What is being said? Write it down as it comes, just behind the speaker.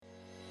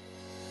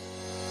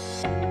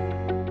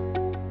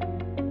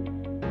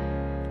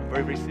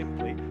very, very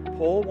simply,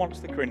 Paul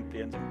wants the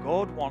Corinthians and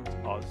God wants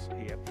us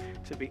here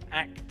to be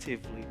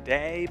actively,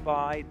 day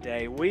by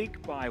day, week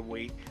by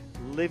week,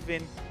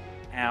 living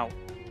out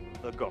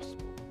the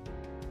gospel.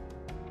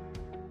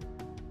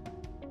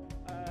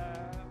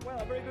 Well,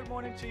 a very good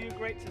morning to you.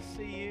 Great to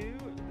see you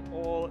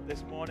all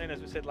this morning.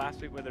 As we said last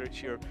week, whether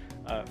it's your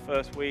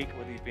first week,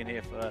 whether you've been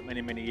here for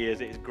many, many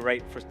years, it is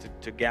great for us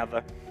to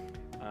gather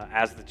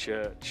as the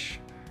church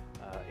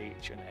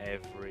each and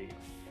every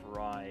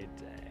Friday.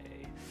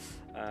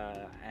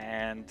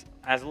 And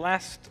as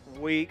last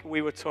week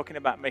we were talking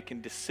about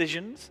making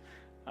decisions,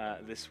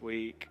 this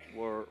week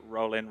we're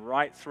rolling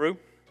right through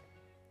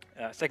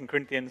 2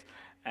 Corinthians,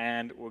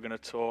 and we're going to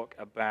talk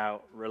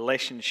about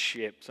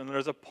relationships. And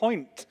there's a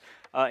point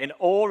in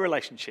all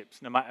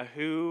relationships, no matter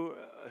who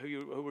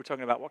we're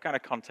talking about, what kind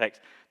of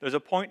context, there's a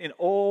point in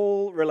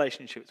all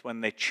relationships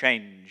when they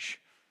change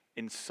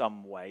in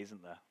some way,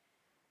 isn't there?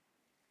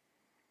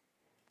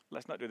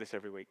 Let's not do this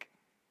every week.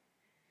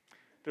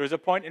 There is a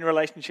point in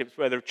relationships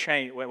where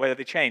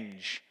they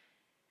change,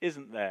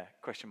 isn't there?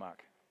 Question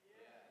mark.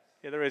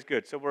 Yeah, there is.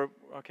 Good. So we're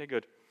okay.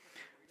 Good.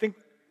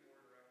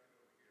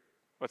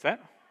 What's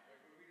that?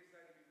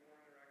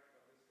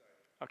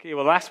 Okay.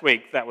 Well, last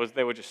week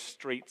they were just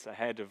streets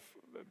ahead of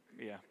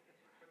yeah.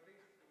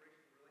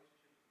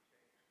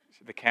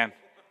 They can.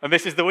 And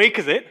this is the week,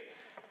 is it?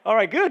 All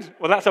right. Good.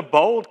 Well, that's a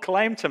bold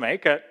claim to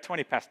make at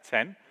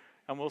 10:20.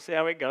 And we'll see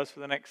how it goes for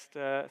the next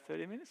 30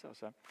 minutes or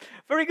so.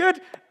 Very good.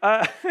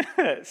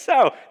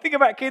 So, think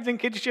about kids in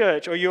kids'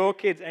 church, or your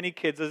kids, any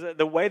kids.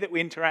 The way that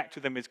we interact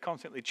with them is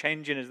constantly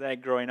changing as they're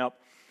growing up.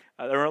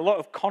 There are a lot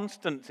of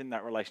constants in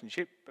that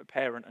relationship,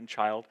 parent and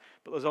child,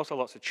 but there's also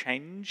lots of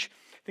change.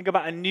 Think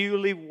about a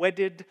newly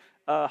wedded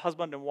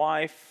husband and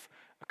wife,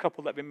 a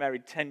couple that have been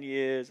married 10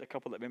 years, a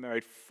couple that have been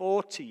married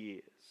 40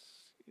 years.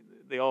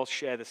 They all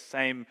share the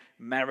same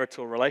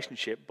marital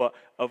relationship, but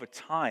over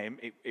time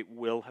it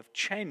will have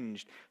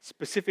changed.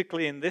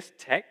 Specifically in this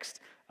text,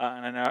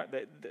 and I know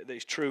that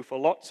it's true for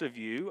lots of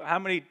you. How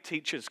many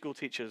teachers, school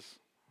teachers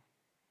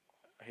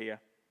are here?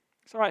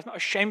 It's all right, it's not a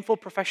shameful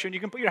profession. You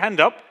can put your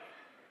hand up.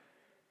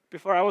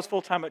 Before I was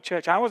full-time at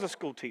church, I was a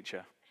school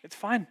teacher. It's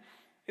fine.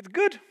 It's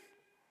good.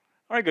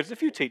 All right, good. There's a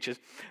few teachers.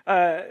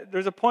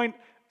 There's a point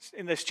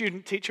in the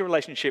student-teacher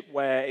relationship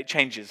where it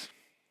changes,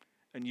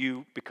 and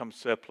you become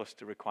surplus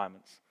to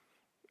requirements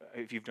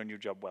if you've done your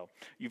job well.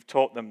 You've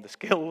taught them the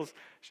skills,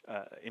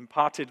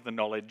 imparted the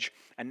knowledge,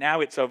 and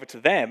now it's over to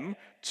them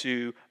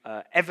to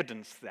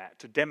evidence that,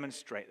 to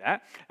demonstrate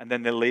that, and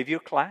then they'll leave your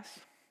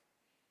class,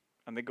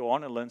 and they go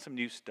on and learn some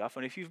new stuff,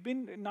 and if you've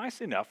been nice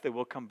enough, they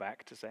will come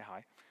back to say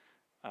hi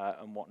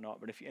and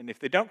whatnot. But if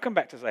they don't come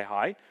back to say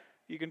hi,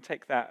 you can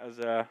take that as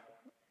a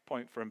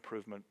point for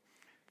improvement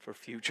for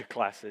future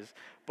classes.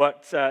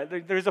 But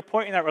there is a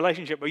point in that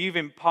relationship where you've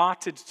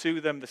imparted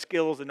to them the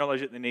skills, the knowledge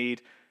that they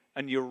need,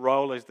 and your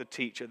role as the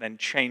teacher then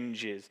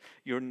changes.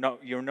 You're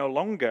no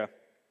longer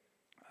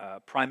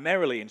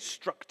primarily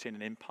instructing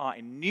and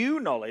imparting new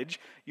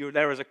knowledge. You're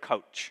there as a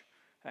coach.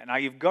 Now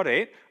you've got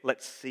it,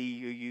 let's see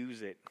you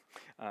use it.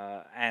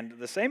 And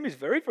the same is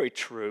very, very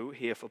true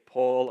here for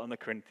Paul and the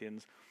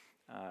Corinthians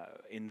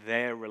in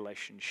their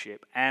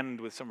relationship, and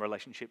with some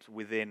relationships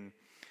within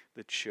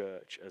the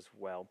church as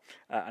well.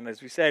 And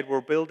as we said, we're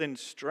building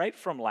straight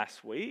from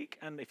last week.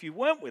 And if you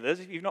weren't with us,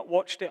 if you've not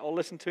watched it or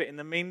listened to it in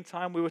the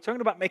meantime, we were talking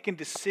about making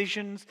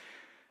decisions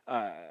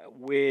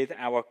with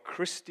our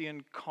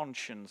Christian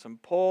conscience.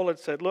 And Paul had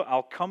said, look,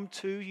 I'll come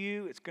to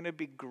you. It's going to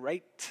be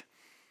great.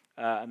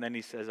 And then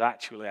he says,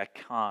 actually, I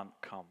can't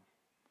come.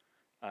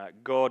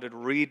 God had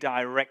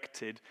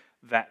redirected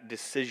that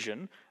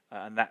decision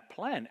and that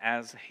plan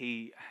as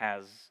he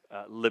has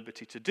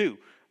liberty to do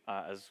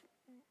as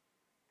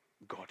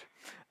God.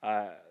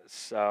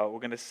 So we're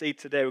going to see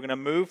today, we're going to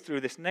move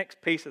through this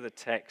next piece of the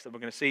text, and we're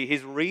going to see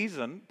his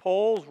reason,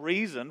 Paul's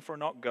reason for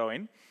not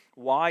going,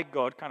 why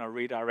God kind of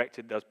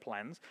redirected those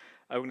plans.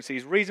 We're going to see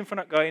his reason for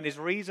not going, his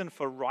reason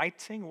for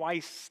writing, why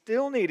he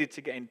still needed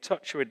to get in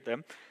touch with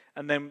them,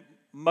 and then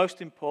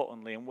most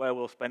importantly, and where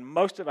we'll spend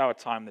most of our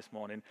time this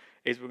morning,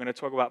 is we're going to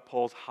talk about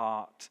Paul's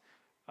heart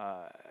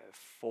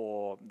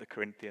for the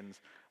Corinthians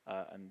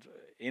and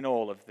in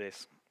all of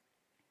this.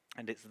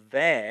 And it's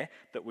there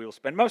that we will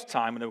spend most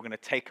time, and then we're going to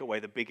take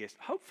away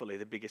hopefully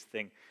the biggest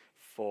thing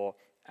for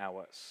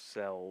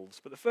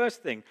ourselves. But the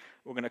first thing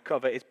we're going to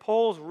cover is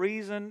Paul's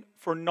reason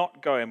for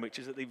not going, which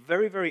is at the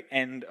very, very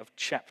end of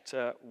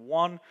chapter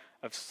 1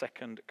 of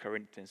 2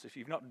 Corinthians. If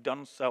you've not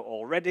done so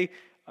already,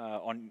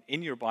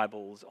 in your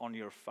Bibles, on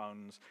your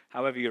phones,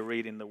 however you're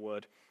reading the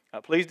word,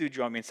 please do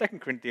join me in 2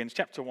 Corinthians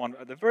chapter 1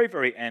 at the very,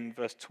 very end.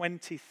 Verse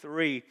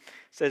 23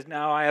 says,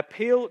 now I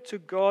appeal to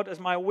God as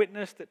my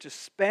witness that to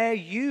spare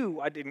you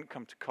I didn't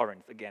come to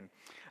Corinth again.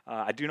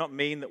 I do not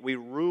mean that we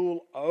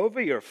rule over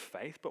your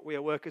faith, but we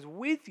are workers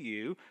with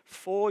you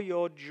for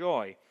your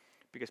joy,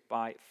 because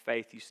by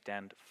faith you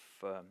stand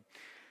firm.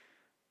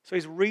 So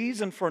his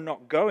reason for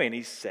not going,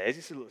 he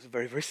says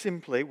very, very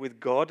simply, with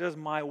God as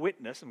my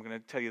witness, I'm going to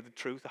tell you the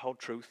truth, the whole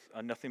truth,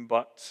 and nothing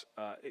but,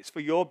 it's for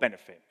your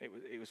benefit. It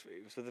was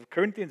for the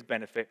Corinthians'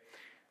 benefit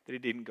that he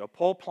didn't go.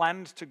 Paul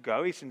planned to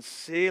go. He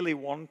sincerely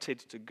wanted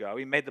to go.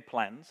 He made the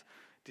plans,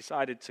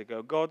 decided to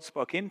go. God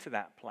spoke into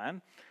that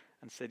plan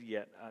and said,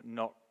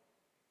 not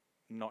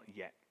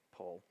yet,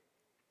 Paul.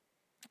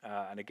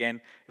 And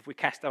again, if we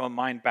cast our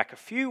mind back a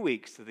few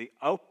weeks to the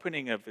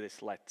opening of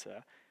this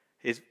letter,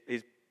 his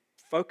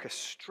focus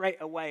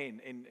straight away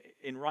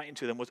in writing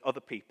to them was other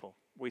people.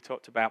 We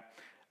talked about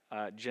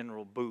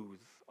General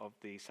Booth of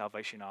the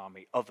Salvation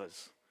Army,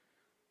 others.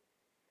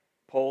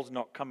 Paul's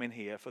not coming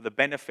here for the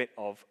benefit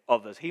of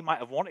others. He might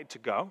have wanted to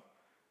go,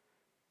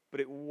 but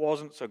it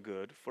wasn't so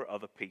good for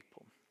other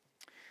people.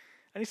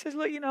 And he says,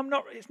 look,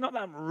 it's not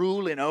that I'm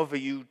ruling over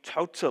you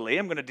totally.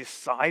 I'm going to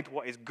decide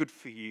what is good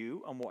for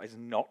you and what is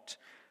not.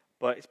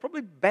 But it's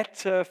probably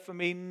better for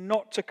me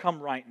not to come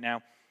right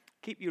now.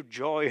 Keep your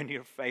joy and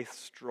your faith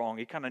strong.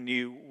 He kind of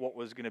knew what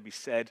was going to be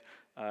said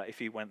if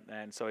he went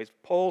there. And so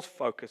Paul's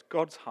focus,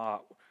 God's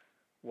heart,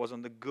 was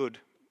on the good,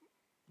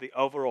 the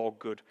overall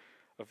good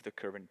of the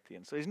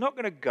Corinthians. So he's not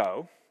going to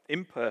go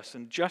in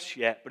person just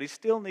yet, but he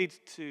still needs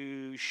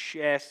to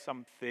share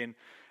something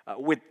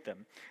with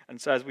them. And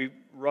so as we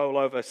roll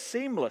over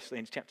seamlessly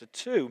into chapter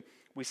 2,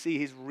 we see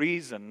his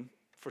reason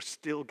for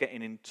still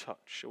getting in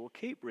touch. So we'll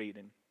keep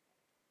reading.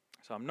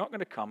 So I'm not going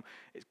to come.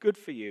 It's good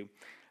for you.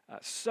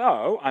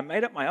 So I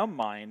made up my own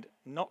mind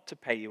not to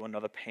pay you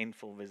another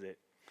painful visit.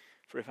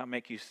 For if I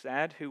make you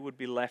sad, who would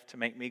be left to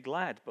make me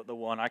glad but the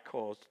one I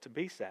caused to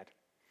be sad?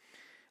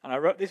 And I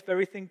wrote this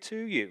very thing to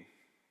you,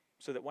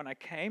 so that when I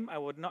came, I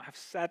would not have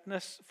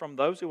sadness from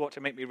those who ought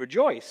to make me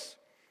rejoice,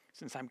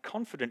 since I'm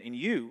confident in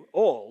you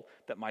all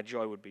that my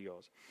joy would be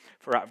yours.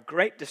 For out of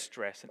great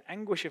distress and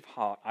anguish of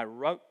heart, I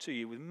wrote to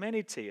you with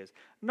many tears,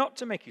 not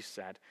to make you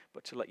sad,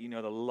 but to let you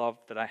know the love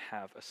that I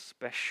have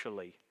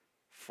especially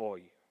for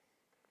you.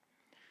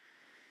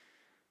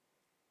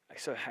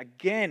 So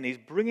again, he's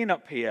bringing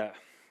up here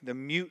the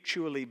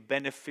mutually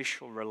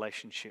beneficial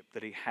relationship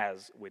that he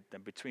has with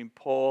them, between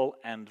Paul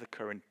and the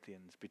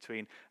Corinthians,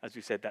 between, as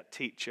we said, that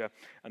teacher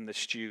and the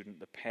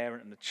student, the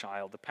parent and the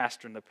child, the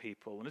pastor and the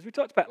people. And as we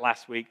talked about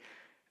last week,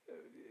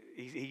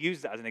 he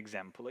used that as an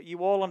example. That you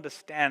all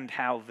understand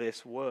how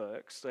this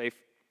works. So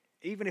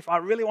even if I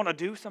really want to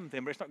do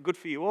something, but it's not good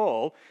for you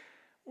all,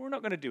 we're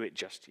not going to do it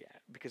just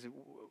yet, because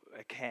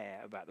I care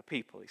about the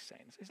people, he's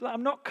saying. So he's like,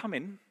 I'm not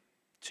coming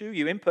to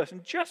you in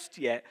person just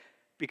yet,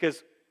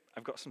 because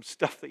I've got some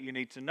stuff that you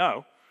need to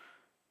know,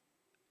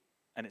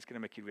 and it's going to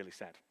make you really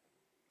sad.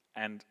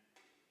 And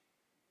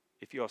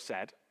if you're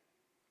sad,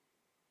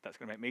 that's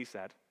going to make me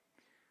sad.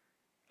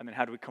 And then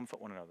how do we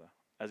comfort one another,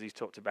 as he's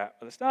talked about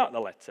at the start of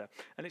the letter?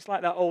 And it's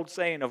like that old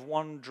saying of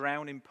one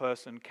drowning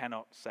person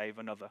cannot save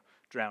another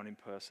drowning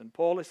person.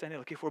 Paul is saying,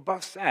 look, if we're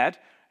both sad,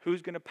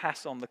 who's going to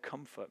pass on the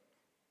comfort?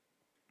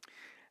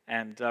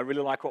 And I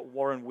really like what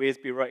Warren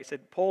Wiersbe wrote. He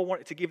said Paul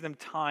wanted to give them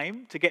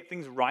time to get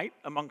things right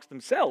amongst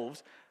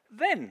themselves.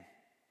 Then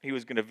he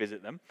was going to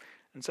visit them.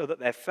 And so that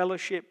their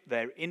fellowship,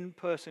 their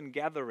in-person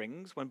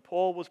gatherings, when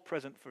Paul was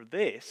present for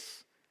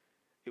this,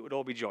 it would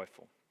all be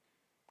joyful.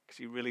 Because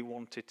he really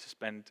wanted to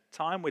spend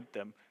time with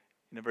them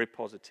in a very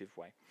positive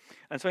way.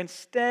 And so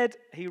instead,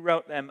 he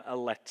wrote them a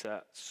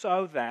letter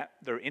so that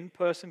their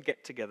in-person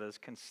get-togethers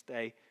can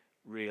stay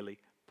really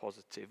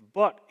positive.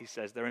 But, he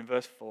says there in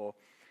verse 4,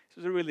 this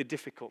was a really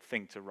difficult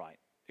thing to write.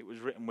 It was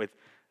written with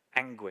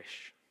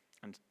anguish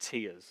and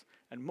tears.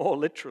 And more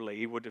literally,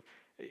 he was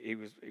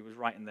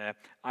writing there,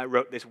 I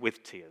wrote this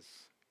with tears.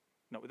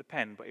 Not with a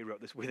pen, but he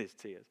wrote this with his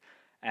tears.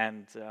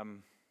 And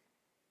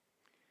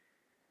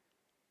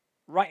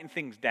writing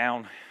things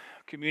down,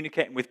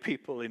 communicating with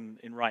people in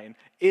writing,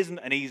 isn't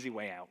an easy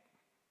way out.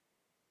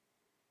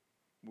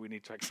 We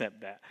need to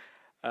accept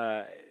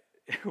that.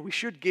 We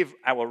should give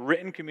our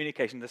written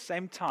communication the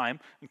same time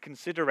and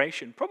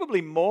consideration,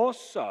 probably more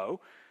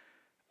so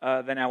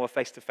than our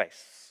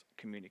face-to-face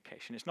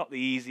communication. It's not the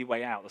easy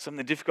way out. There's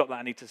something difficult that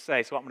I need to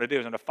say, so what I'm going to do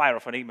is I'm going to fire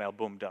off an email,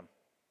 boom, done.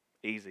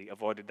 Easy,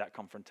 avoided that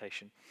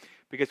confrontation.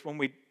 Because when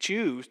we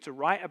choose to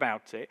write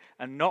about it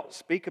and not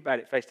speak about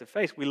it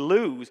face-to-face, we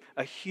lose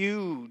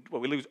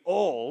we lose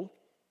all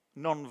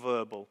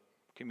non-verbal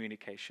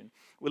communication.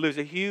 We lose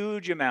a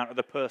huge amount of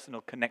the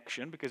personal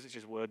connection because it's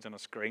just words on a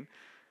screen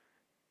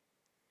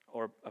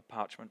or a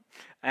parchment.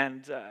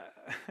 And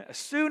as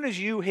soon as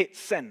you hit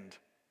send,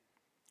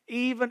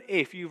 even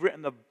if you've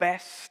written the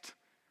best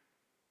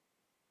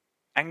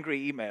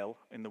angry email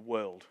in the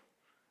world,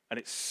 and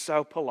it's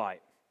so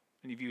polite,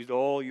 and you've used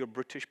all your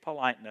British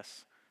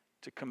politeness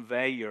to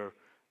convey your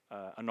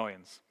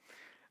annoyance,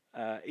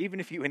 even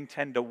if you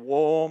intend a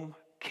warm,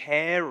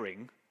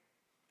 caring,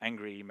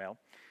 angry email,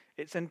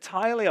 it's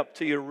entirely up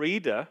to your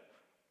reader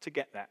to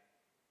get that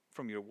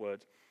from your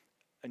words,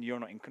 and you're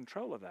not in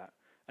control of that.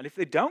 And if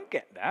they don't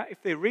get that,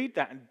 if they read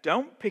that and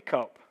don't pick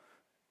up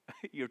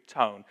your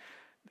tone,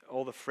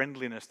 all the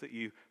friendliness that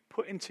you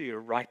put into your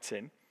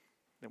writing,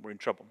 then we're in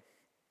trouble.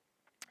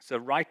 So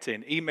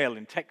writing,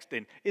 emailing,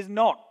 texting is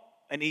not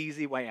an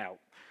easy way out.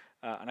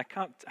 And I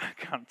can't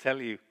tell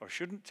you, or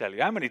shouldn't tell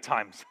you, how many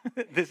times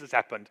this has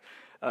happened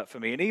for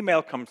me. An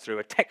email comes through,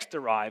 a text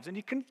arrives, and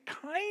you can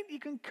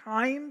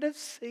kind of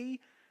see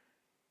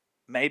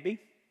maybe,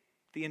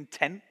 the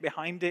intent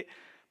behind it,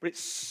 but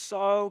it's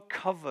so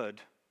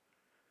covered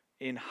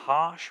in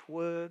harsh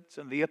words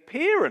and the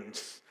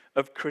appearance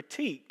of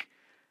critique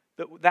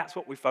that that's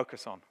what we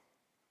focus on.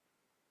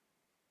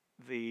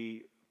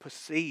 The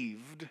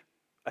perceived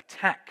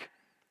attack,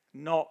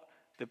 not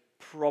the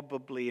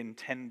probably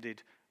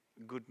intended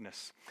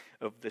goodness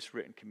of this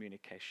written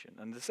communication.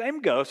 And the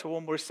same goes for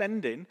when we're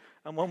sending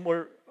and when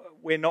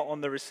we're not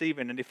on the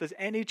receiving. And if there's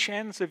any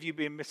chance of you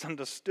being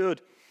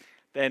misunderstood,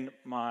 then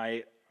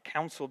my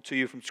counsel to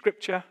you from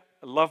Scripture,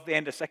 I love the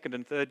end of 2nd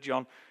and 3rd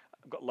John.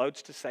 I've got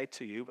loads to say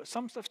to you, but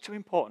some stuff's too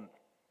important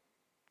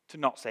to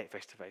not say it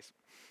face to face.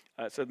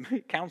 So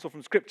counsel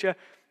from Scripture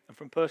and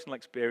from personal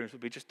experience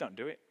would be just don't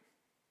do it.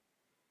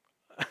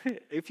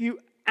 If you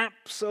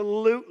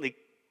absolutely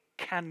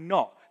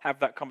cannot have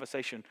that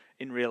conversation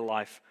in real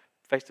life,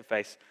 face to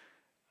face,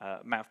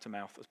 mouth to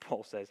mouth, as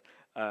Paul says,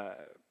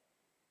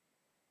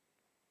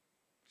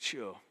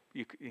 sure,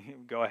 you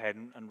can go ahead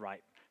and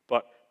write.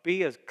 But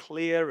be as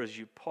clear as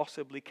you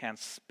possibly can.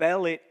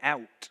 Spell it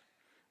out.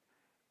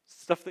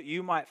 Stuff that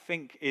you might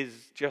think is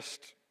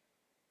just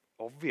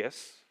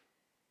obvious,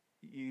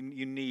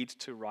 you need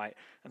to write.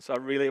 And so I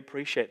really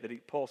appreciate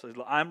that Paul says,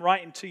 look, I'm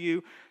writing to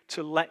you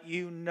to let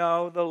you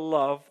know the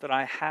love that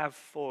I have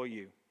for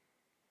you.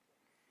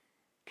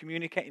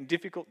 Communicating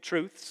difficult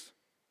truths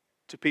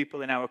to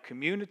people in our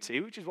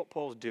community, which is what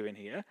Paul's doing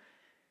here,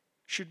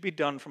 should be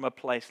done from a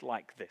place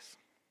like this.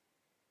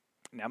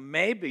 Now,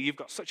 maybe you've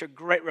got such a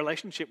great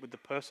relationship with the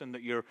person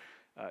that you're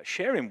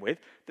sharing with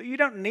that you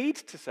don't need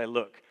to say,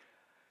 look,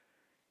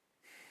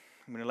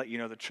 I'm going to let you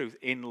know the truth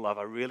in love.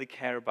 I really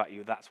care about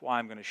you. That's why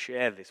I'm going to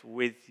share this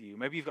with you.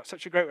 Maybe you've got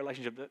such a great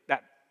relationship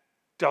that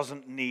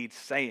doesn't need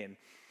saying.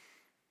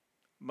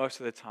 Most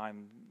of the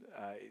time,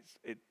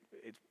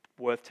 it's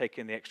worth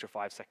taking the extra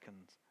 5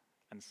 seconds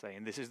and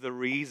saying, this is the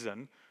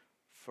reason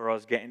for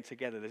us getting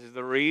together. This is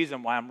the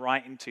reason why I'm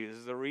writing to you. This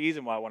is the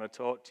reason why I want to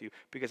talk to you,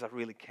 because I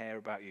really care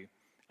about you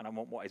and I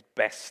want what is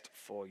best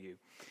for you.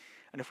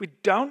 And if we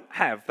don't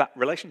have that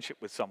relationship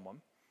with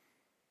someone,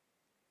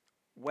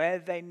 where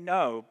they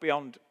know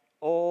beyond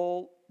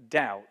all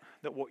doubt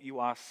that what you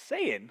are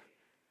saying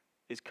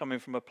is coming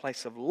from a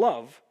place of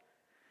love,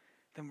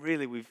 then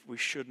really we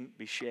shouldn't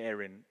be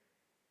sharing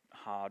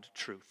hard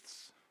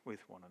truths with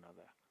one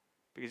another.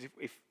 Because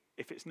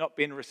if it's not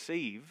being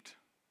received,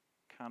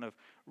 kind of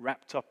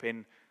wrapped up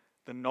in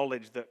the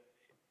knowledge that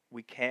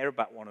we care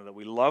about one another,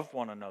 we love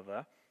one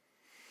another,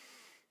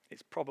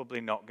 it's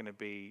probably not going to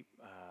be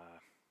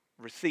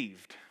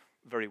received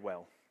very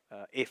well,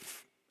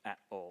 if at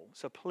all.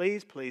 So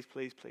please, please,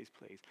 please, please,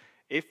 please,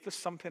 if there's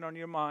something on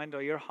your mind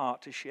or your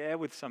heart to share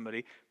with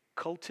somebody,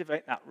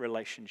 cultivate that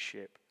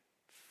relationship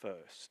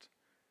first.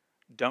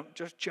 Don't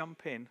just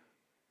jump in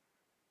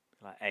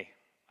like, hey,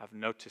 I've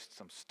noticed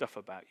some stuff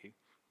about you.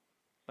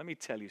 Let me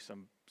tell you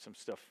some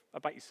stuff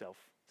about yourself.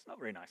 It's not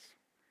very nice.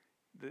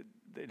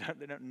 They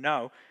don't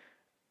know.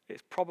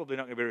 It's probably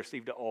not going to be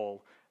received at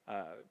all.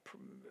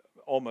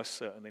 Almost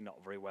certainly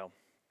not very well.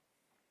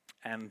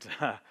 And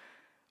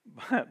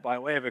by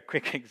way of a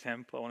quick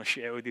example, I want to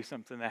share with you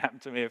something that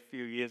happened to me a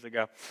few years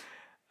ago.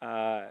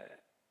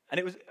 And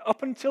it was,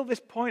 up until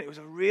this point, it was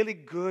a really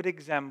good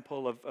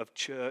example of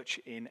church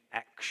in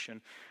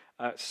action.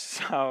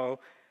 So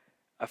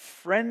a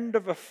friend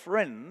of a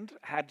friend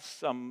had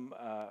some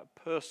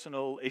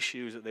personal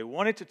issues that they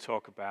wanted to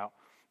talk about,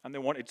 and they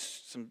wanted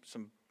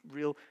some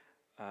real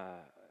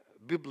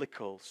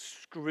biblical,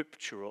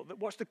 scriptural,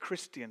 what's the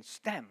Christian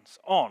stance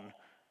on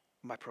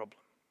my problem?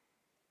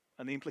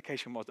 And the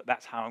implication was that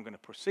that's how I'm going to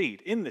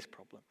proceed in this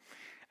problem.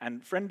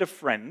 And friend of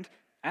friend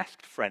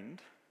asked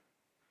friend,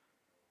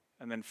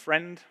 and then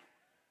friend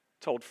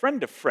told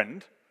friend of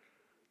friend,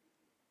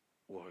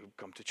 well,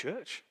 come to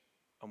church,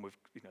 and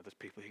there's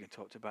people you can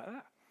talk to about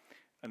that.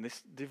 And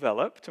this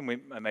developed,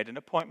 and I made an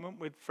appointment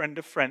with friend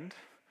of friend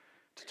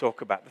to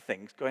talk about the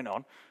things going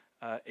on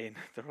in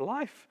their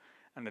life.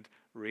 And I'd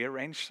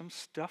rearranged some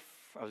stuff.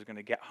 I was going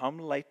to get home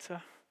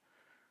later.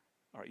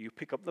 All right, you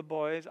pick up the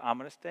boys. I'm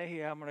going to stay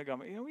here. I'm going to go.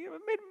 We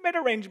made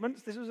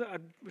arrangements.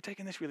 We're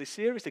taking this really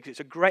seriously because it's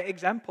a great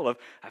example of,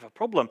 I have a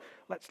problem.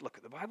 Let's look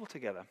at the Bible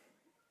together.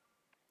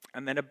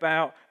 And then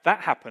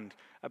that happened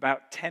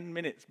about 10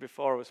 minutes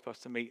before I was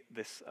supposed to meet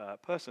this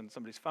person.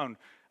 Somebody's phone,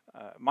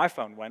 my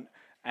phone went,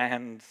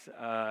 and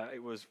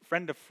it was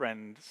friend of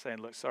friend saying,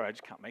 look, sorry, I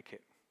just can't make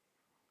it.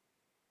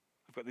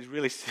 I've got these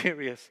really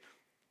serious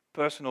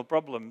personal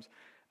problems,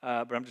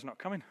 but I'm just not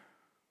coming.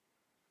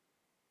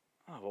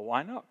 Oh, well,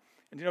 why not?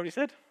 And do you know what he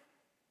said?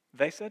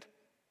 They said,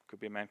 could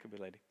be a man, could be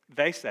a lady.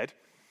 They said,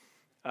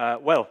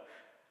 well,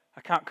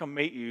 I can't come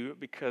meet you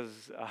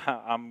because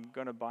I'm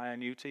going to buy a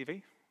new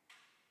TV.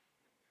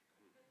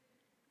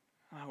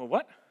 Oh, well,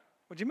 what?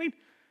 What do you mean?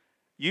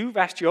 You've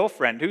asked your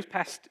friend, who's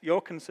passed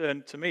your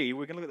concern to me,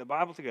 we're going to look at the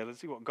Bible together and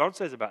see what God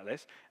says about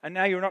this, and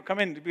now you're not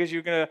coming because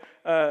you're going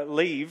to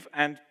leave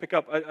and pick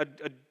up a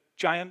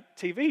giant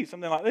TV,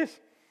 something like this.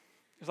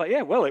 It's like,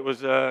 yeah, well,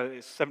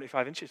 it's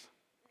 75 inches.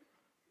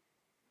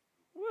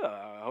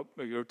 Well,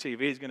 hope your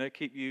TV is going to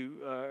keep you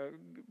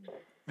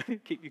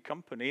keep you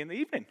company in the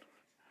evening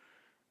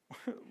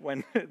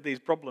when these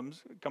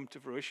problems come to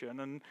fruition,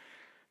 and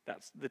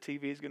that's the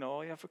TV is going to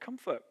all you have for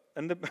comfort.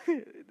 And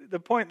the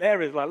point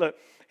there is like, look,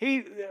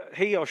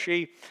 he or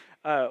she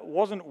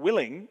wasn't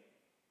willing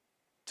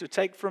to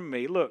take from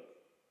me, look,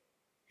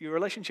 your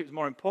relationship is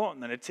more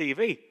important than a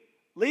TV.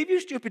 Leave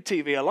your stupid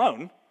TV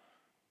alone.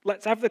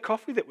 Let's have the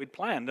coffee that we'd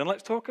planned, and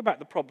let's talk about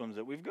the problems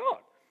that we've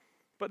got.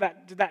 But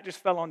that just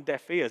fell on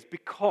deaf ears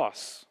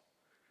because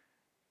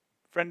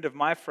friend of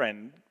my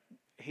friend,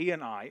 they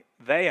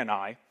and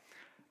I,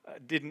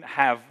 didn't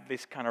have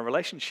this kind of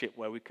relationship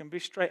where we can be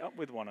straight up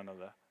with one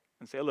another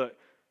and say, look,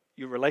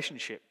 your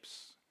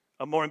relationships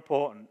are more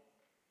important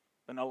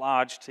than a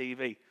large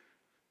TV.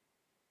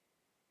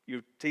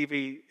 Your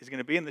TV is going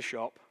to be in the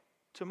shop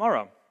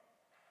tomorrow.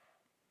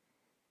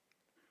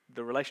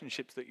 The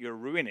relationships that you're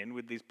ruining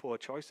with these poor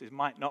choices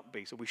might not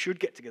be. So we should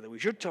get together. We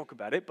should talk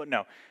about it. But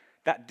no,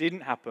 that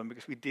didn't happen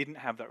because we didn't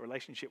have that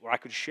relationship where I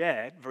could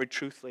share very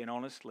truthfully and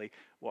honestly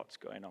what's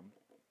going on.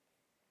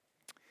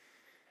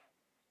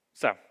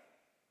 So,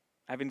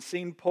 having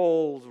seen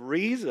Paul's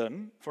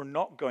reason for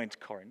not going to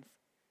Corinth,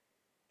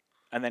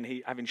 and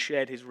then having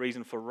shared his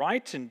reason for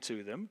writing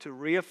to them, to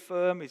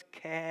reaffirm his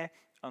care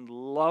and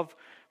love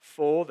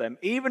for them,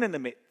 even in the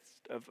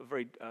midst of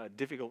very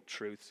difficult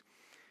truths,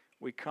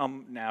 we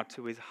come now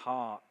to his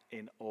heart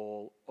in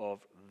all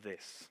of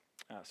this.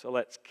 So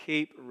let's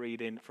keep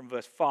reading from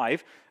verse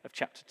 5 of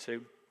chapter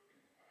 2.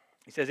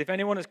 He says, if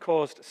anyone has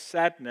caused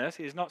sadness,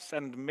 he has not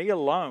saddened me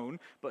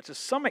alone, but to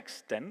some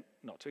extent,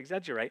 not to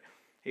exaggerate,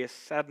 he has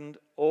saddened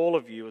all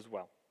of you as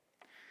well.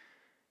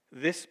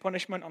 This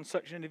punishment on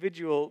such an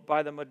individual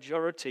by the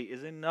majority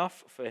is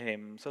enough for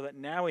him, so that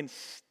now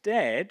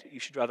instead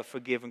you should rather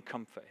forgive and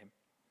comfort him.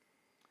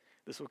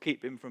 This will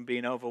keep him from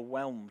being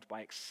overwhelmed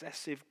by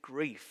excessive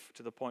grief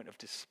to the point of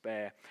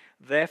despair.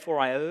 Therefore,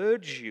 I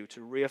urge you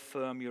to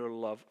reaffirm your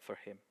love for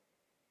him.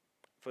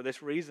 For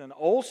this reason,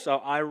 also,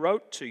 I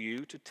wrote to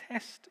you to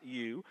test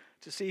you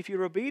to see if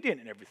you're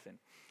obedient in everything.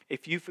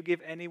 If you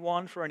forgive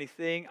anyone for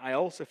anything, I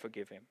also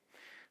forgive him.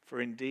 For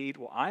indeed,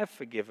 what I have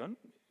forgiven,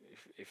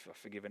 if I've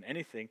forgiven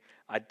anything,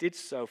 I did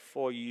so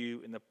for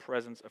you in the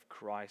presence of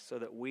Christ, so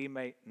that we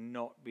may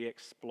not be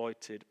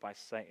exploited by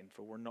Satan,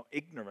 for we're not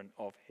ignorant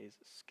of his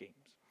schemes.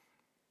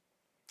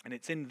 And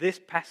it's in this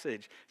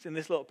passage, it's in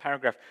this little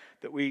paragraph,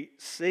 that we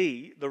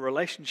see the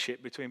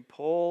relationship between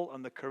Paul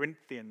and the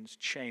Corinthians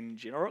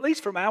changing, or at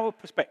least from our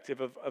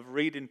perspective of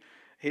reading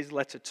his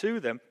letter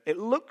to them, it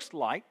looks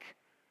like,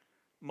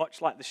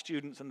 much like the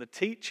students and the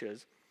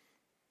teachers,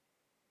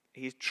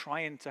 he's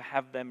trying to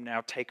have them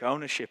now take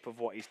ownership of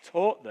what he's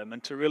taught them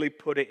and to really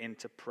put it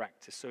into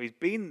practice. So he's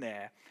been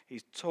there,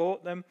 he's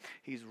taught them,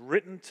 he's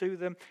written to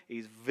them,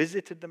 he's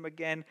visited them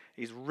again,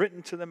 he's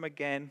written to them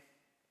again.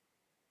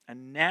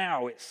 And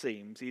now it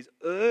seems he's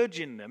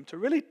urging them to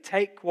really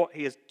take what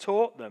he has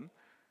taught them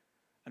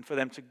and for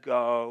them to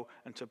go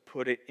and to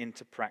put it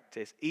into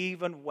practice,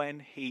 even when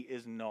he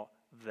is not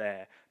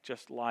there.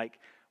 Just like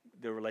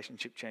the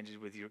relationship changes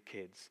with your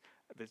kids,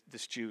 the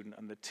student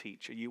and the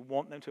teacher. You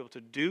want them to be able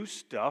to do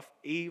stuff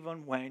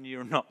even when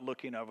you're not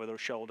looking over their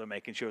shoulder,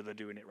 making sure they're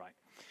doing it right.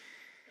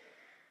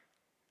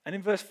 And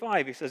in verse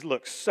 5, he says,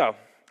 look, so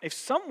if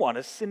someone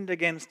has sinned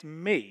against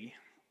me,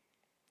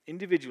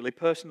 individually,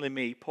 personally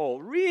me,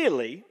 Paul,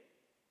 really,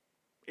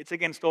 it's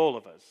against all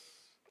of us.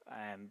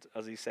 And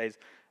as he says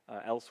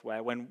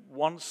elsewhere, when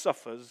one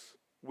suffers,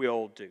 we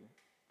all do.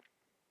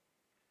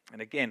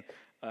 And again,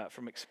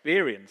 from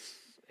experience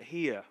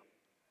here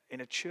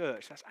in a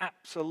church, that's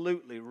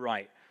absolutely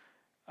right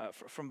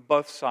from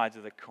both sides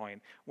of the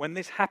coin. When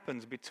this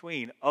happens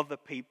between other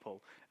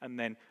people and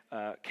then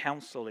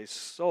counsel is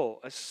sought,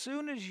 as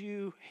soon as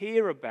you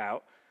hear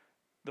about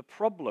the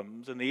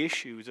problems and the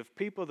issues of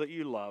people that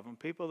you love and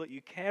people that you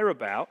care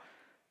about,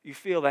 you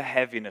feel the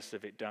heaviness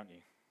of it, don't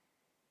you?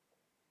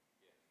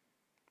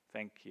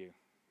 Thank you.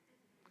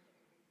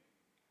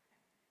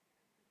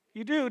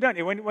 You do, don't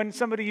you? When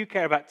somebody you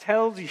care about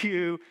tells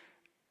you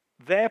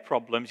their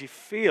problems, you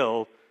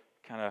feel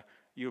kind of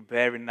you're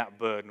bearing that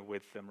burden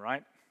with them,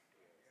 right?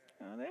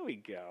 Oh, there we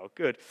go.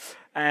 Good.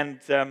 And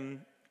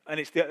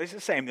it's the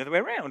same the other way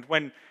around.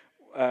 When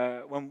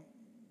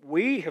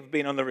we have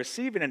been on the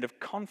receiving end of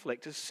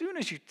conflict, as soon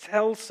as you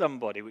tell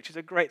somebody, which is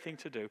a great thing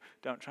to do,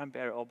 don't try and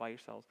bear it all by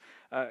yourselves.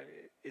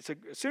 As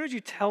soon as you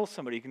tell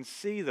somebody, you can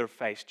see their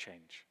face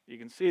change. You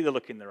can see the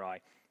look in their eye.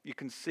 You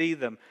can see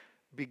them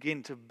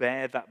begin to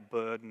bear that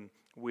burden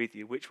with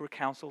you, which we're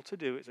counseled to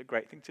do. It's a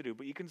great thing to do,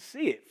 but you can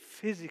see it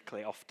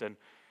physically often.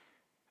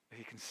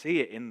 You can see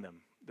it in them.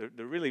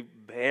 They're really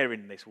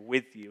bearing this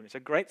with you, and it's a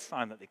great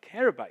sign that they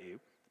care about you,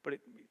 but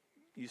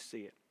you see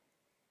it.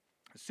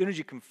 As soon as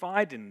you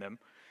confide in them,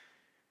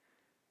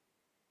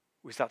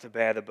 we start to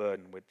bear the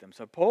burden with them.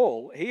 So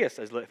Paul here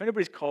says, look, if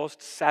anybody's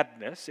caused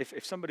sadness,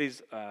 if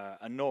somebody's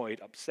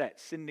annoyed, upset,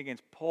 sinned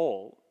against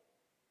Paul,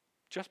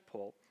 just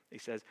Paul, he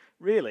says,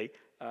 really,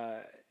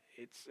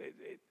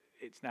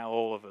 it's now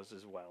all of us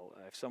as well.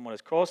 If someone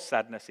has caused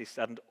sadness, he's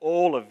saddened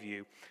all of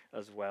you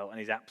as well, and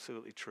he's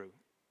absolutely true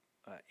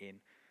in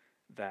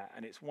that.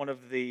 And it's one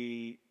of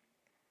the,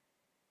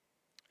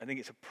 I think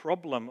it's a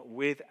problem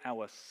with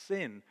our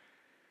sin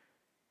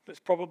that's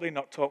probably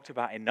not talked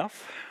about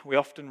enough. We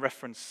often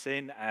reference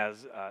sin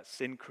as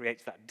sin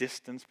creates that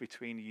distance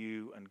between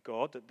you and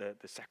God that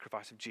the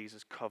sacrifice of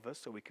Jesus covers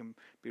so we can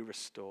be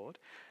restored.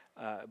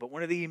 But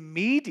one of the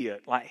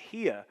immediate, like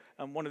here,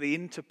 and one of the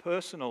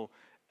interpersonal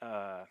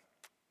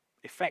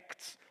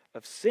effects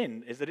of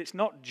sin is that it's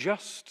not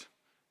just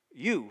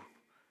you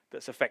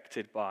that's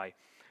affected by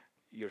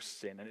your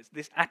sin. And it's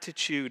this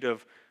attitude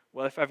of,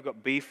 well, if I've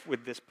got beef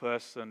with this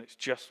person, it's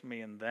just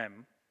me and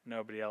them.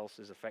 Nobody else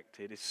is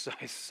affected. It's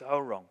so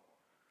wrong.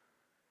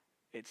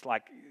 It's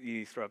like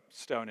you throw a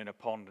stone in a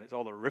pond and it's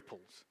all the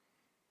ripples.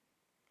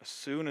 As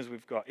soon as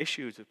we've got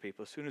issues with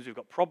people, as soon as we've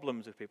got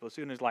problems with people, as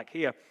soon as, like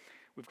here,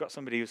 we've got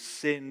somebody who's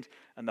sinned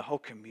and the whole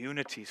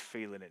community's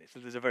feeling it. So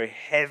there's a very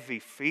heavy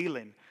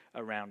feeling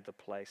around the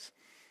place.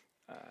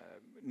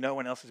 No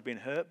one else has been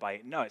hurt by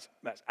it. No,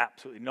 that's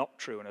absolutely not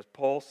true. And as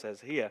Paul says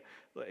here,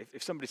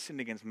 if somebody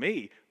sinned against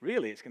me,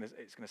 really, it's going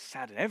to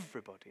sadden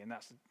everybody, and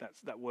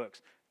that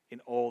works in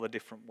all the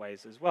different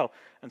ways as well.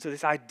 And so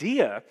this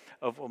idea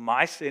of, well,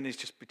 my sin is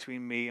just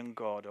between me and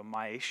God, or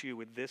my issue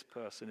with this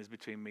person is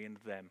between me and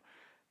them,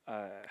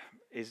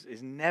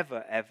 is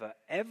never, ever,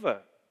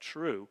 ever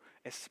true,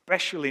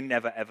 especially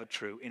never, ever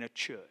true in a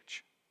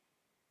church,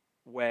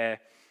 where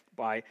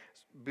by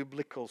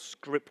biblical,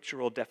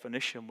 scriptural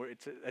definition,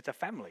 it's a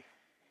family.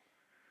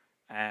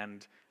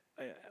 And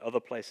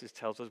other places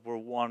tells us we're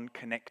one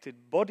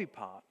connected body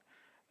part.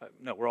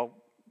 No, we're all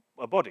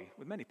a body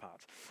with many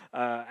parts.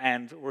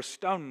 And we're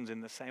stones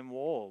in the same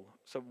wall.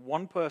 So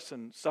one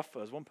person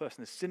suffers, one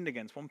person is sinned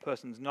against, one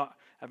person's not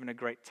having a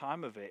great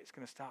time of it. It's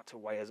going to start to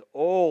weigh us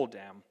all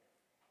down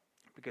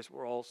because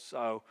we're all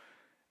so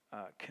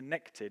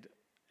connected.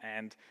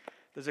 And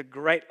there's a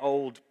great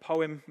old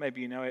poem,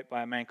 maybe you know it,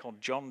 by a man called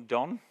John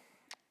Donne.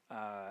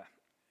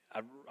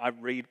 I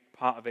read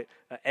part of it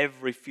at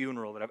every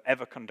funeral that I've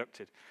ever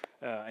conducted.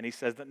 And he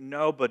says that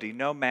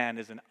no man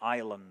is an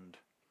island.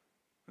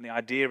 And the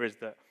idea is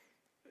that,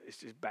 it's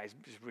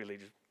just really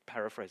just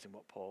paraphrasing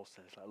what Paul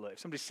says. Like, look, if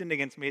somebody sinned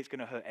against me, it's going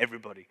to hurt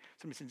everybody.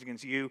 If somebody sins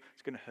against you,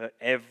 it's going to hurt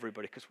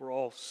everybody because we're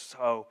all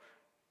so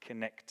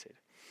connected.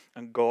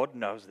 And God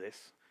knows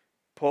this.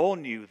 Paul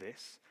knew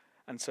this.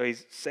 And so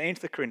he's saying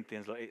to the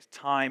Corinthians, look, it's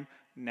time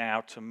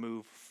now to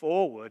move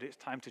forward. It's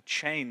time to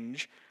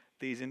change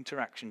these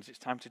interactions. It's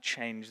time to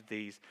change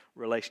these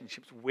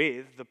relationships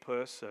with the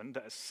person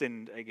that has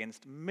sinned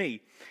against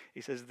me. He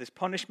says this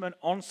punishment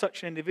on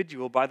such an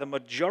individual by the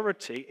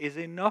majority is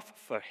enough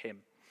for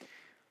him.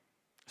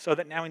 So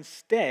that now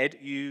instead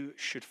you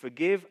should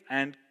forgive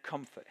and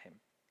comfort him.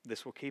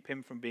 This will keep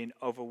him from being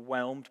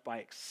overwhelmed by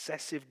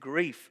excessive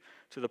grief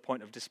to the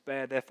point of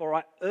despair. Therefore,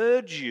 I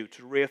urge you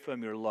to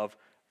reaffirm your love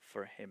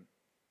for him.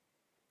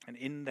 And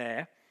in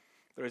there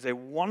is a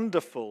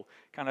wonderful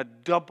kind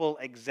of double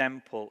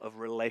example of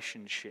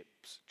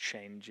relationships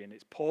changing.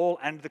 It's Paul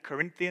and the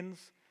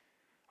Corinthians.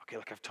 Okay,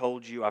 look, I've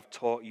told you, I've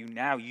taught you.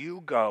 Now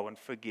you go and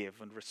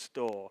forgive and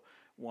restore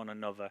one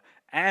another.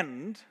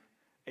 And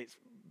it's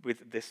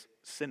with this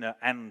sinner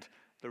and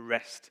the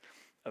rest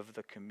of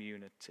the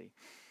community.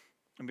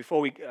 And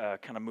before we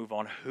kind of move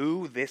on,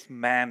 who this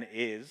man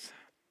is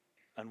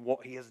and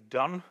what he has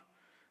done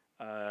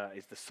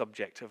is the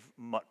subject of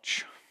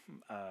much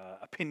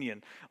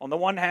opinion. On the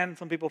one hand,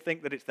 some people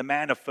think that it's the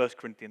man of 1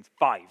 Corinthians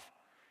 5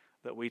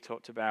 that we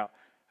talked about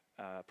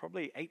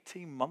probably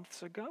 18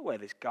 months ago, where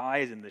this guy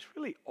is in this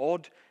really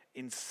odd,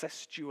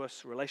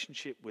 incestuous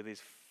relationship with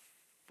his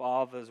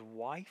father's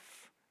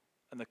wife,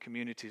 and the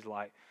community's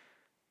like,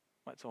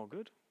 well, it's all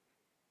good.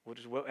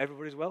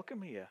 Everybody's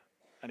welcome here.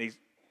 And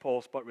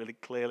Paul spoke really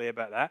clearly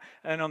about that.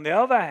 And on the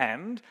other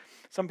hand,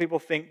 some people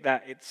think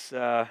that it's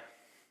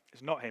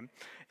not him.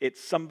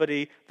 It's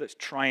somebody that's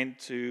trying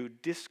to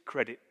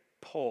discredit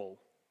Paul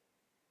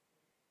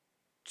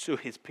to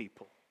his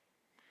people.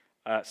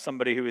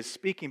 Somebody who is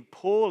speaking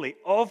poorly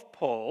of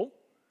Paul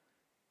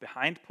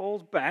behind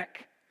Paul's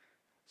back,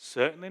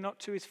 certainly not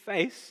to his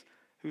face,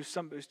 who's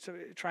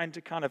trying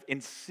to kind of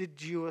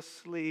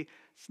insidiously,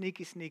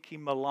 sneaky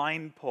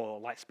malign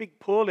Paul, like speak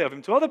poorly of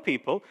him to other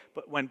people,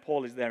 but when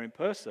Paul is there in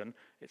person,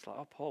 it's like,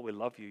 oh, Paul, we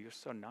love you, you're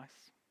so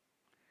nice.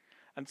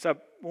 And so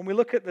when we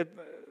look at the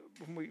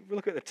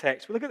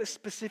text, we look at the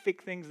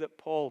specific things that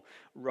Paul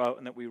wrote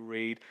and that we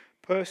read.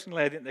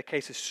 Personally, I think the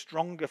case is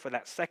stronger for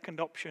that second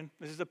option.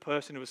 This is a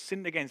person who has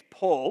sinned against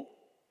Paul,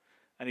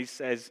 and he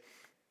says,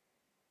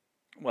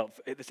 well,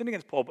 they sinned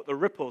against Paul, but the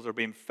ripples are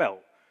being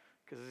felt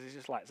because it's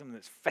just like something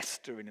that's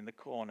festering in the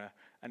corner,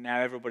 and now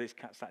everybody's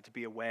starting to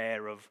be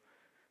aware of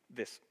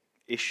this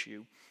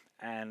issue.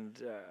 And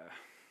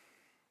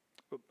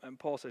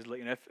Paul says, look,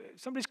 if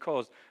somebody's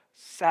caused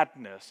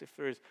sadness, if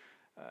there is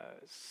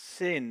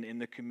sin in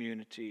the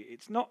community,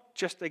 it's not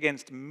just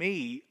against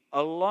me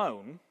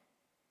alone,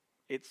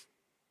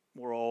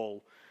 we're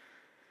all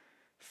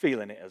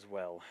feeling it as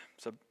well.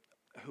 So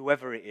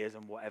whoever it is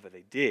and whatever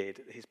they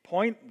did. His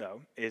point,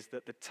 though, is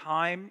that the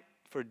time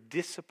for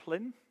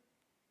discipline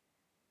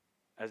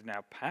has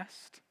now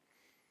passed.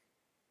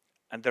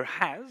 And there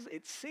has,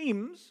 it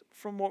seems,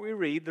 from what we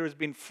read, there has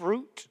been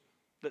fruit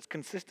that's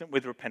consistent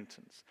with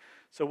repentance.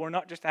 So we're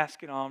not just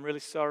asking, oh, I'm really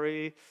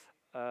sorry,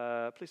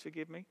 please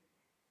forgive me,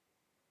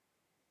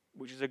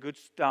 which is a good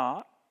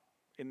start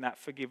in that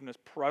forgiveness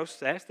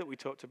process that we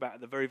talked about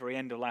at the very, very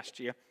end of last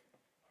year.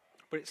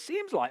 But it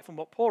seems like, from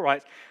what Paul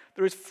writes,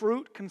 there is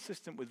fruit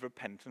consistent with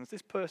repentance.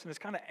 This person has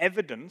kind of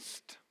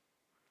evidenced,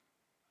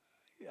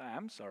 I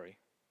am sorry,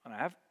 and I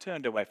have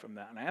turned away from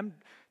that, and I am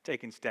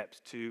taking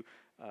steps to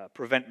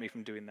prevent me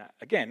from doing that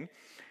again.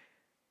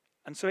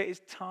 And so it is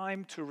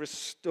time to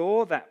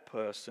restore that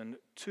person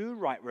to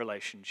right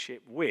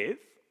relationship with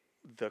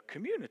the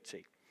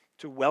community,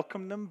 to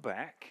welcome them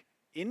back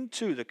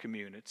into the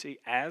community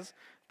as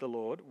the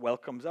Lord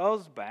welcomes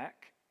us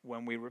back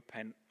when we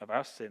repent of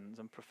our sins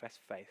and profess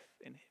faith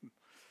in Him.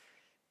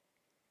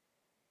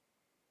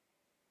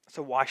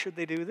 So why should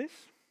they do this?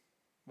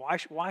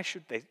 Why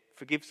should they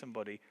forgive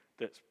somebody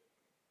that's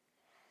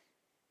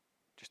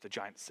just a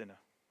giant sinner?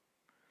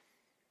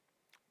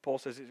 Paul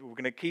says we're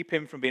going to keep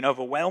him from being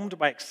overwhelmed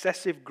by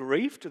excessive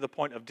grief to the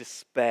point of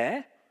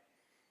despair.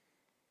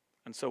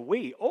 And so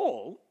we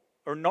all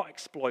are not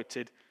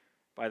exploited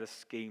by the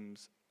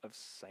schemes of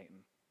Satan.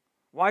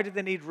 Why do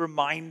they need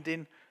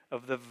reminding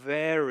of the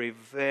very,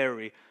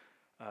 very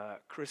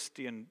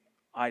Christian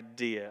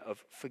idea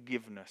of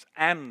forgiveness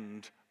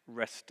and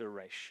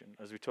restoration?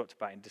 As we talked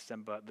about in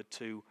December, the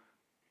two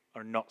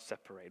are not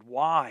separated.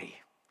 Why?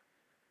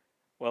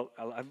 Well,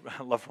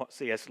 I love what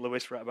C.S.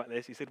 Lewis wrote about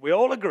this. He said, we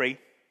all agree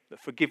that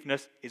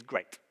forgiveness is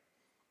great.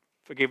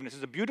 Forgiveness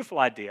is a beautiful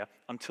idea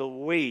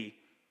until we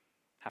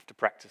have to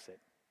practice it.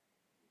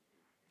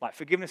 Like,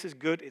 forgiveness is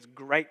good, it's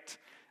great.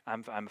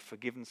 I'm a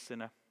forgiven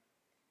sinner.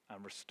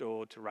 I'm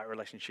restored to right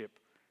relationship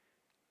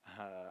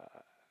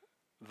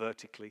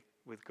vertically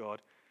with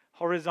God.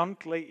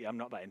 Horizontally, I'm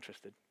not that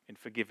interested in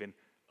forgiving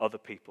other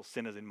people,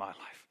 sinners in my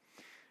life.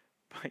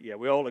 But yeah,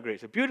 we all agree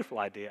it's a beautiful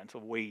idea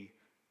until we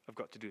have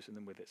got to do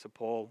something with it. So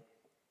Paul,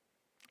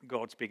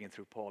 God speaking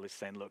through Paul, is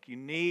saying, look, you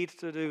need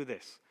to do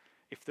this.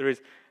 If there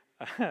is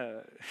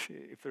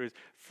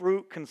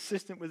fruit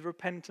consistent with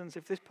repentance,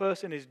 if this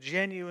person is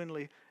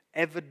genuinely,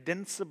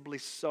 evidensibly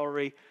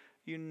sorry,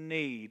 you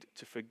need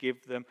to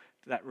forgive them.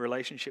 That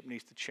relationship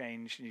needs to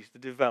change, needs to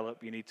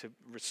develop. You need to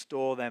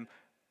restore them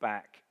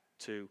back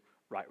to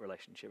right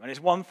relationship. And it's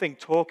one thing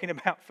talking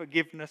about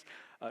forgiveness,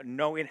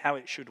 knowing how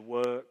it should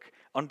work,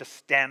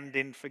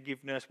 understanding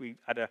forgiveness. We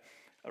had a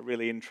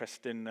really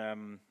interesting,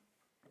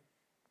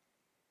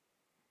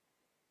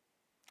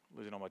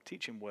 losing all my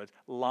teaching words,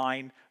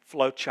 line,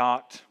 flow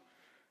chart.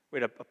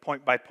 We had a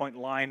point-by-point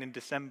line in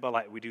December,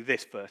 like we do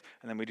this first,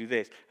 and then we do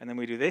this, and then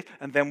we do this,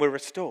 and then we're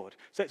restored.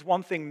 So it's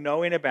one thing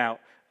knowing about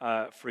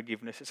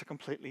forgiveness. It's a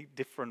completely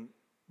different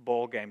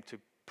ball game to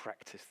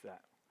practice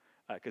that,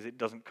 because it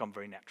doesn't come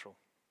very natural.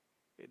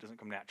 It doesn't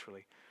come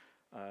naturally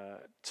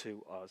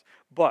to us.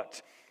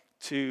 But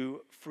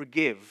to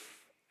forgive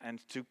and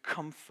to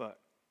comfort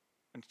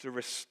and to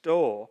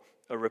restore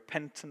a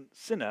repentant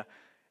sinner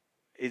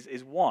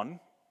is one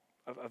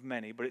of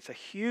many, but it's a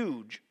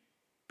huge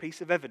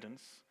piece of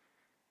evidence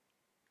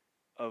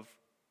of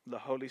the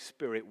Holy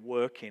Spirit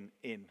working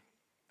in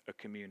a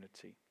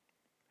community,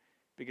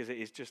 because it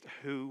is just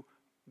who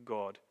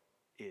God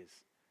is.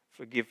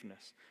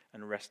 Forgiveness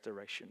and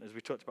restoration. As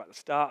we talked about at the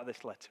start of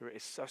this letter, it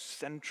is so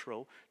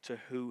central to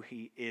who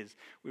He is.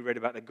 We read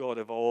about the God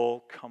of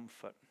all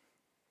comfort.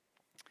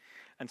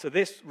 And so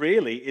this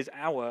really is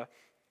our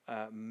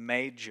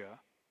major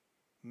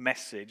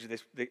message.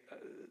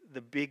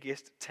 The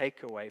biggest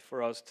takeaway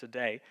for us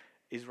today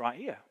is right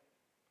here.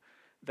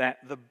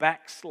 That the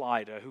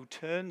backslider who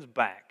turns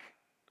back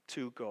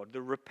to God,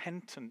 the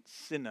repentant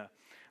sinner,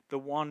 the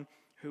one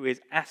who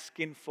is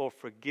asking for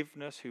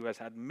forgiveness, who has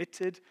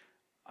admitted,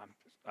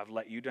 I've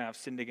let you down, I've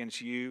sinned against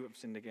you, I've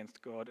sinned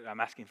against God, I'm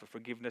asking for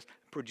forgiveness,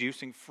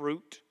 producing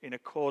fruit in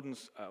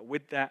accordance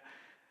with that,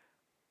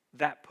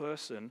 that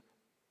person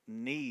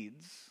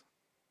needs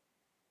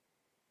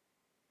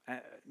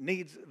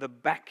the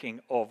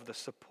backing of, the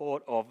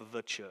support of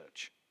the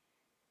church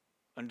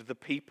and the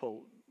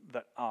people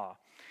that are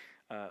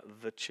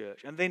the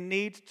church. And they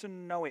need to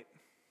know it.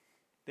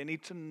 They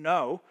need to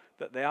know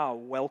that they are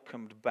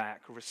welcomed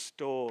back,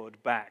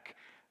 restored back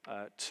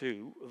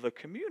to the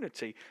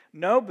community.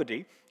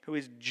 Nobody who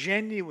is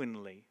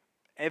genuinely,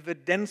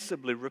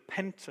 evidensibly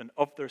repentant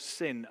of their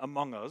sin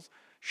among us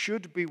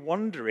should be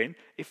wondering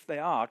if they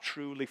are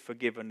truly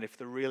forgiven, if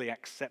they're really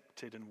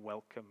accepted and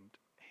welcomed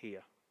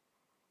here.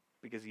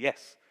 Because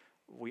yes,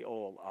 we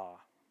all are.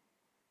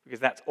 Because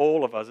that's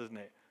all of us, isn't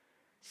it?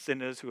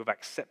 Sinners who have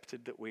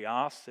accepted that we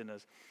are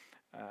sinners,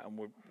 and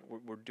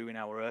we're doing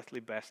our earthly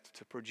best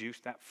to produce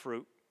that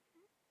fruit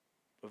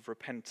of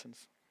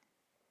repentance.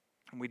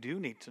 And we do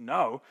need to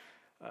know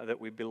that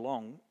we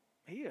belong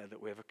here,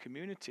 that we have a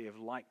community of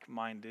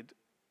like-minded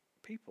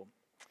people.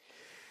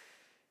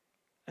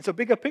 And so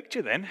bigger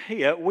picture then,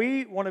 here,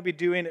 we want to be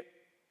doing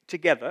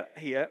together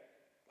here,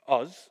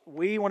 us,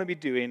 we want to be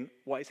doing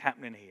what is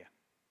happening here.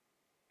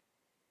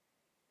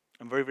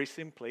 And very, very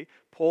simply,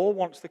 Paul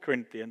wants the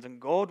Corinthians and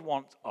God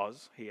wants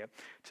us here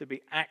to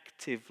be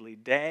actively,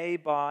 day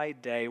by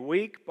day,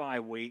 week by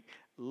week,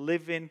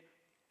 living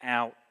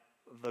out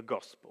the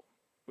gospel,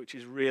 which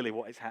is really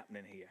what is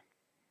happening here.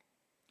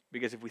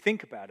 Because if we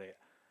think about it,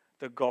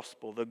 the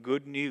gospel, the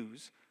good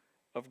news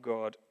of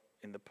God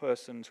in the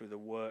person through the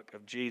work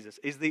of Jesus,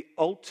 is the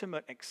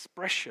ultimate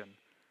expression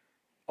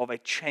of a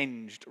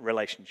changed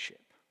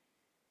relationship.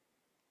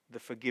 The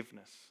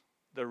forgiveness,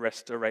 the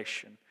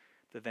restoration,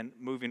 the then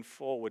moving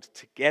forward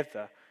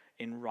together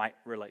in right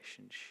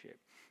relationship.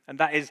 And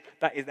that is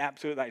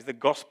the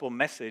gospel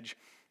message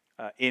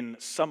in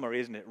summary,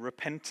 isn't it?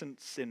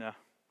 Repentant sinner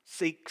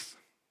seeks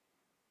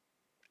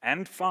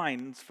and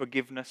finds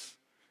forgiveness,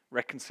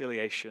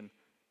 reconciliation,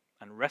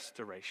 and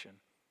restoration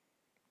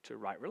to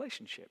right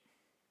relationship.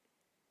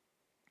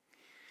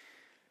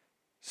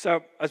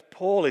 So, as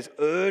Paul is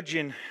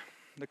urging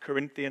the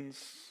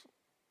Corinthians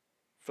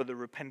for the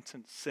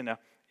repentant sinner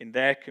in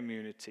their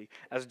community,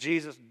 as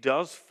Jesus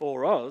does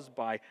for us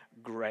by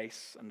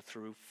grace and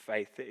through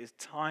faith, it is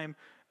time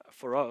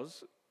for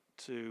us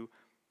to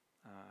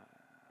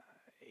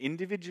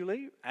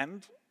individually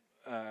and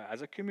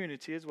as a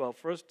community as well,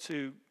 for us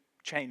to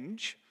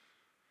change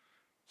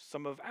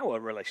some of our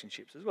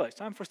relationships as well. It's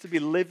time for us to be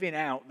living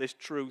out this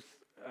truth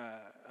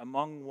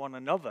among one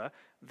another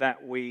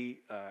that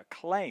we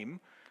claim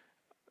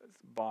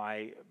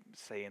by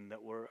saying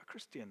that we're a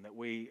Christian, that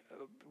we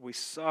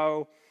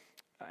so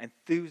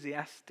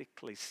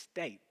enthusiastically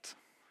state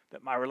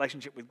that my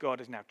relationship with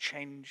God is now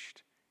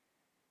changed.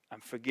 I'm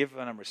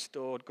forgiven, I'm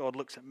restored. God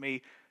looks at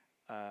me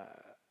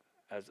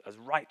as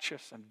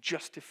righteous, I'm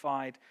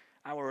justified.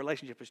 Our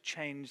relationship has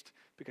changed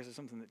because of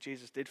something that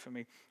Jesus did for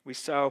me. We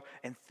so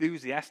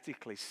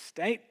enthusiastically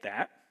state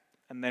that,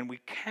 and then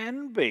we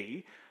can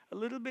be a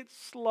little bit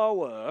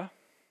slower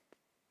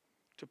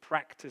to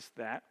practice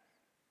that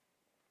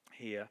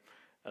here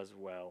as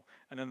well.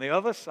 And on the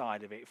other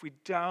side of it, if we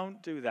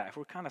don't do that, if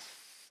we're kind of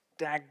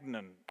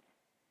stagnant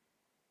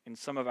in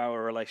some of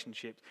our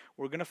relationships,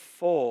 we're going to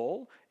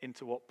fall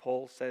into what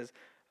Paul says,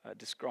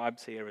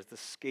 describes here as the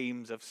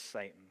schemes of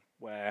Satan,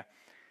 where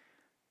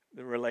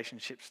the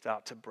relationships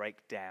start to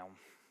break down.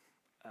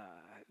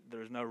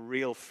 There's no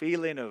real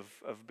feeling of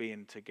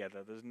being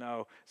together. There's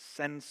no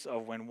sense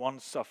of when one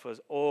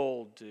suffers,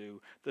 all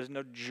do. There's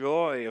no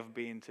joy of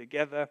being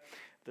together.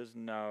 There's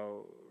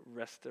no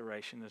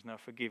restoration. There's no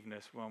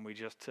forgiveness when we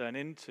just turn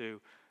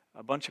into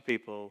a bunch of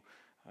people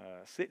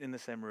sitting in the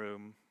same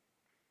room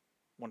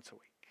once a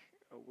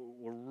week.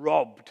 We're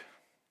robbed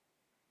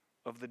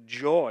of the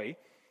joy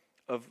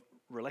of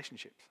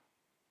relationships.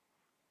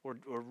 We're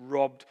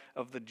robbed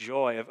of the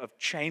joy of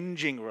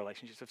changing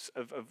relationships,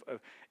 of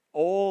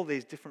all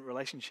these different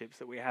relationships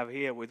that we have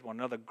here with one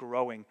another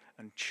growing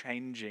and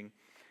changing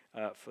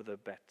for the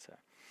better.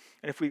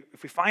 And if we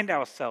find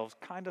ourselves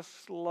kind of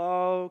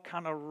slow,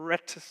 kind of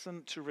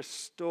reticent to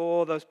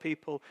restore those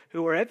people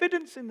who are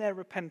evidencing their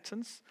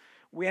repentance,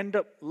 we end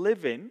up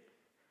living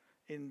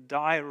in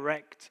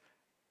direct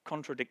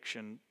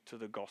contradiction to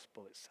the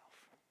gospel itself.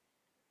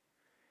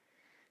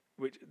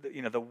 Which,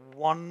 the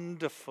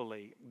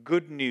wonderfully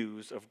good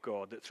news of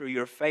God, that through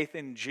your faith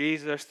in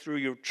Jesus, through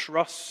your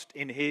trust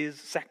in his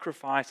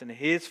sacrifice and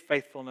his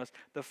faithfulness,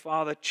 the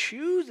Father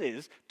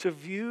chooses to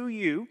view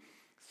you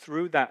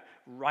through that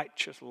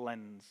righteous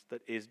lens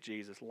that is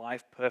Jesus,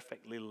 life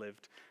perfectly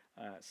lived,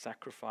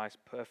 sacrifice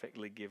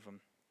perfectly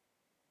given.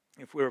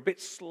 If we're a bit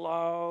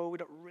slow, we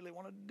don't really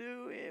want to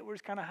do it, we're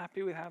just kind of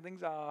happy with how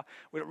things are,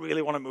 we don't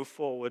really want to move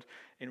forward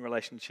in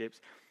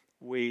relationships,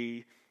 but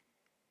we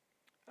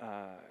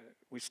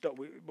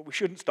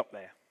shouldn't stop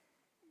there,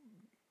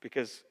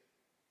 because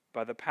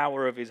by the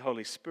power of his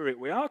Holy Spirit,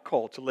 we are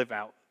called to live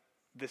out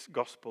this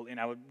gospel in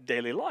our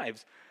daily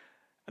lives.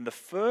 And the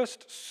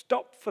first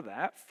stop for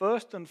that,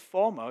 first and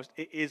foremost,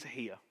 it is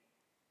here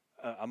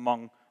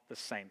among the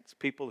saints,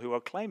 people who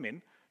are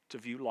claiming to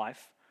view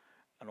life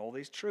and all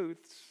these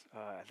truths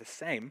the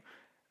same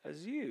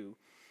as you.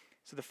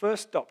 So the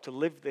first stop to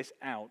live this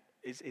out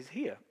is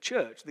here,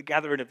 church, the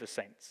gathering of the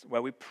saints,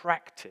 where we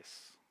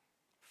practice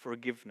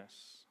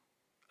forgiveness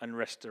and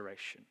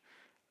restoration,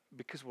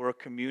 because we're a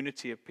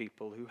community of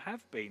people who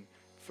have been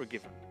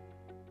forgiven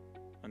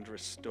and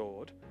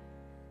restored.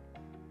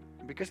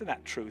 And because of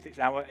that truth, it's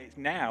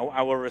now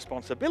our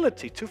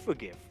responsibility to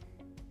forgive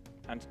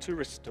and to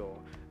restore,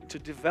 to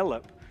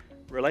develop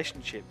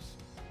relationships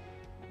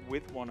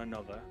with one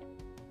another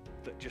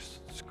that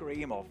just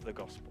scream of the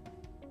gospel.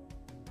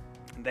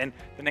 And then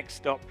the next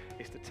stop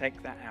is to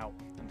take that out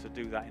and to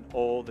do that in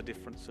all the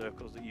different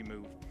circles that you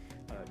move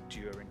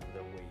during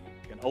the week.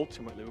 And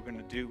ultimately, we're going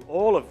to do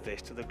all of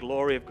this to the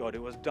glory of God,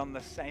 who has done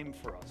the same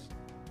for us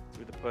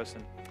through the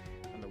person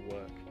and the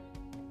work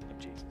of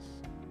Jesus.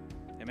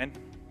 Amen.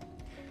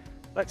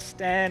 Let's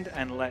stand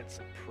and let's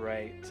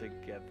pray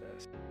together.